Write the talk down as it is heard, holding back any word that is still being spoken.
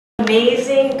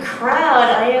amazing crowd.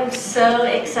 I am so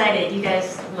excited. You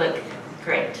guys look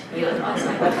great. You look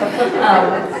awesome.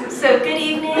 So good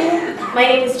evening. My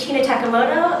name is Tina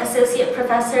Takemoto, Associate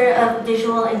Professor of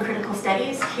Visual and Critical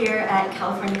Studies here at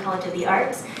California College of the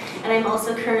Arts, and I'm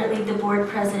also currently the Board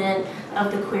President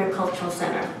of the Queer Cultural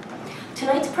Center.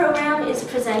 Tonight's program is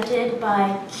presented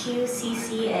by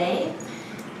QCCA,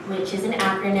 which is an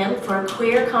acronym for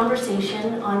Queer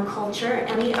Conversation on Culture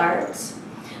and the Arts,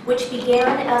 which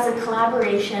began as a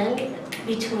collaboration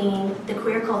between the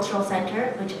Queer Cultural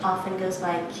Center, which often goes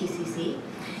by QCC,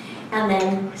 and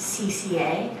then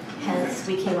CCA, hence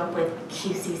we came up with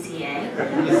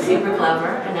QCCA. Super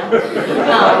clever, I know.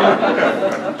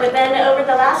 But then over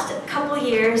the last couple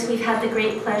years, we've had the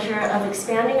great pleasure of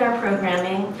expanding our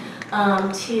programming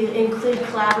to include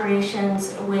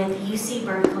collaborations with UC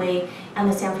Berkeley and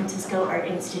the San Francisco Art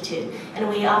Institute. And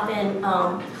we often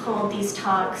hold these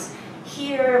talks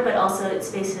here, but also at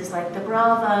spaces like the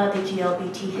Brava, the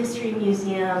GLBT History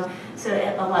Museum, so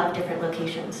at a lot of different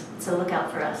locations. So look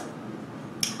out for us.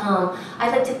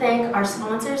 I'd like to thank our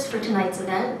sponsors for tonight's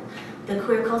event, the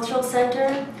Queer Cultural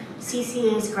Center,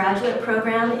 CCA's graduate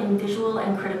program in Visual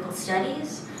and Critical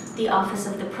Studies, the Office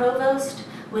of the Provost,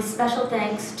 with special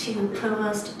thanks to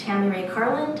Provost Tammy Ray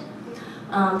Carland,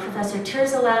 Professor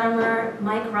Tirza Latimer,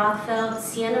 Mike Rothfeld,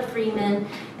 Sienna Freeman,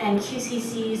 and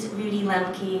QCC's Rudy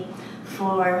Lemke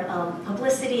for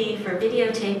publicity, for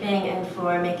videotaping, and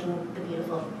for making the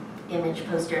beautiful image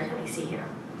poster that we see here.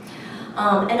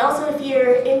 And also, if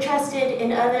you're interested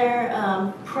in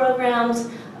other programs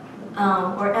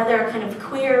or other kind of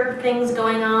queer things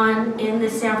going on in the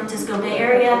San Francisco Bay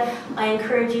Area, I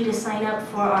encourage you to sign up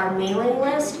for our mailing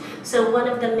list. So one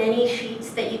of the many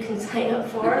sheets that you can sign up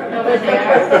for over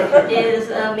there is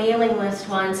a mailing list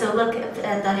one. So look at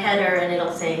the header and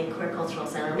it'll say Queer Cultural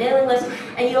Center mailing list,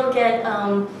 and you'll get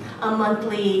a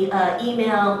monthly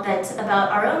email that's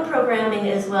about our own programming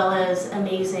as well as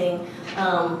amazing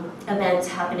events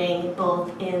happening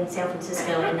both in San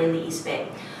Francisco and in the East Bay.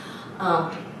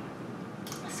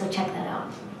 So check that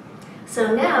out.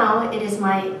 So now it is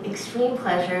my extreme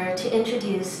pleasure to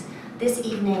introduce this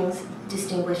evening's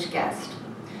distinguished guest,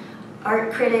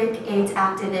 art critic, AIDS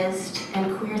activist,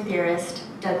 and queer theorist,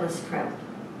 Douglas Crimp.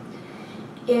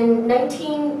 In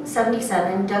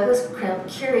 1977, Douglas Crimp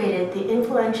curated the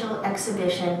influential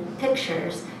exhibition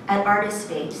Pictures at Artist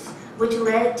Space, which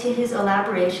led to his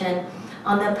elaboration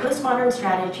on the postmodern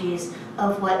strategies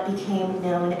of what became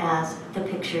known as the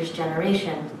Pictures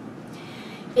generation.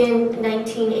 In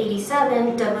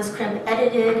 1987, Douglas Crimp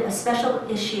edited a special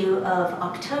issue of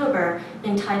October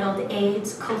entitled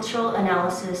AIDS, Cultural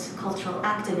Analysis, Cultural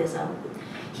Activism.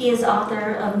 He is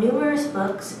author of numerous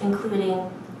books,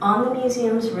 including On the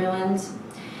Museum's Ruins,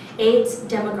 AIDS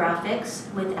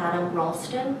Demographics with Adam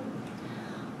Ralston,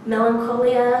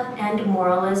 Melancholia and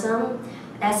Moralism,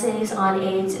 Essays on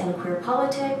AIDS and Queer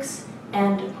Politics,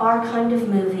 and Our Kind of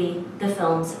Movie, The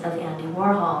Films of Andy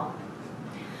Warhol.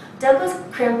 Douglas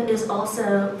Crimp is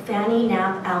also Fannie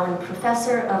Knapp Allen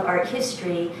Professor of Art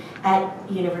History at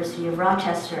University of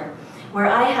Rochester, where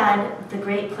I had the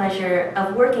great pleasure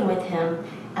of working with him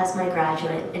as my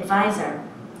graduate advisor.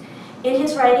 In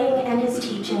his writing and his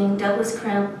teaching, Douglas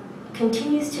Crimp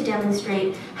continues to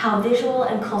demonstrate how visual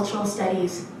and cultural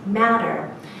studies matter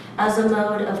as a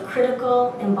mode of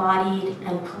critical, embodied,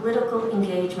 and political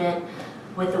engagement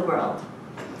with the world.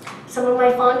 Some of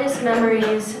my fondest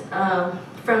memories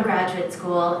from graduate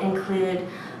school include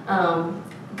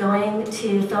going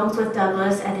to Films with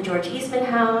Douglas at the George Eastman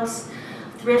House,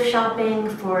 thrift shopping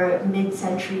for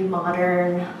mid-century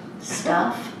modern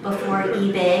stuff before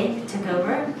eBay took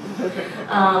over.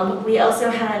 We also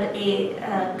had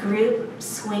a group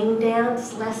swing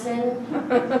dance lesson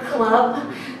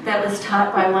club that was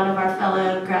taught by one of my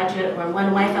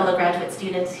fellow graduate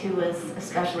students who was a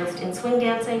specialist in swing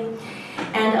dancing,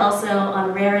 and also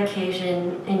on rare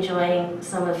occasion enjoying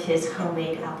some of his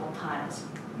homemade apple pies.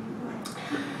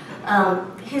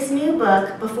 His new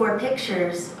book, Before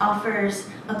Pictures, offers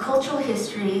a cultural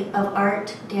history of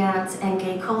art, dance, and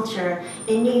gay culture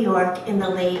in New York in the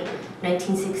late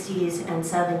 1960s and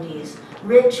 70s,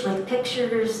 rich with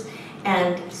pictures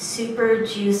and super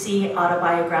juicy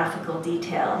autobiographical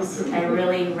details. I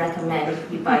really recommend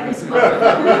you buy this book.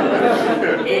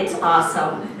 It's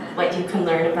awesome what you can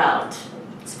learn about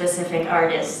specific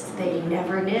artists that you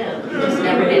never knew. You just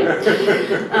never knew.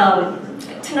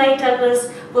 Tonight, Douglas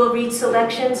will read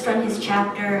selections from his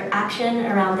chapter, Action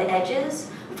Around the Edges,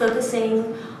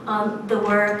 focusing on the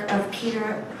work of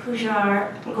Peter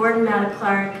Hujar, Gordon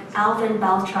Matta-Clark, Alvin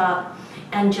Baltrop,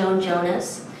 and Joan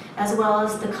Jonas, as well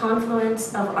as the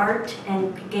confluence of art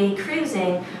and gay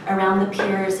cruising around the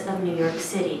piers of New York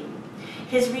City.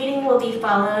 His reading will be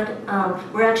followed.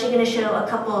 We're actually going to show a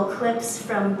couple of clips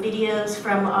from videos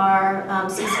from our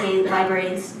CCA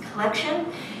Libraries collection,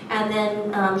 and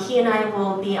then he and I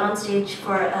will be on stage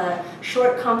for a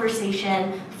short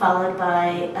conversation followed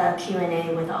by a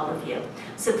Q&A with all of you.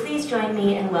 So please join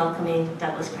me in welcoming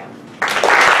Douglas Crimp.